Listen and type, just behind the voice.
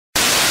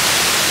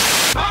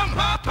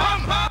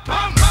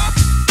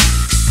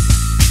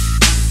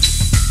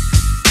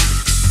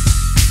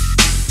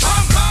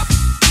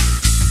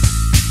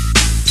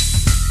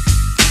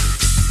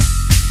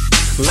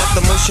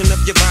Motion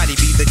of your body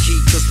be the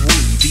key, cause we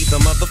be the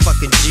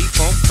motherfucking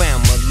G-Funk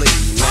family.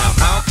 Now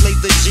I'll play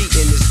the G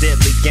in this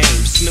deadly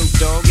game. Snoop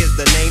Dogg is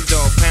the name,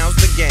 dog pounds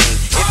the game.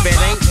 If it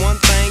ain't one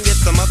thing,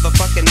 it's a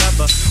motherfucking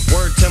other.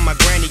 Word to my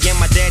granny and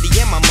my daddy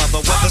and my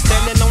mother. Whether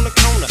standing on the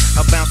corner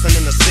or bouncing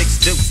in a six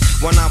deuce.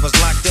 When I was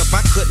locked up,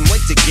 I couldn't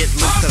wait to get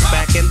loose, cause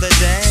back in the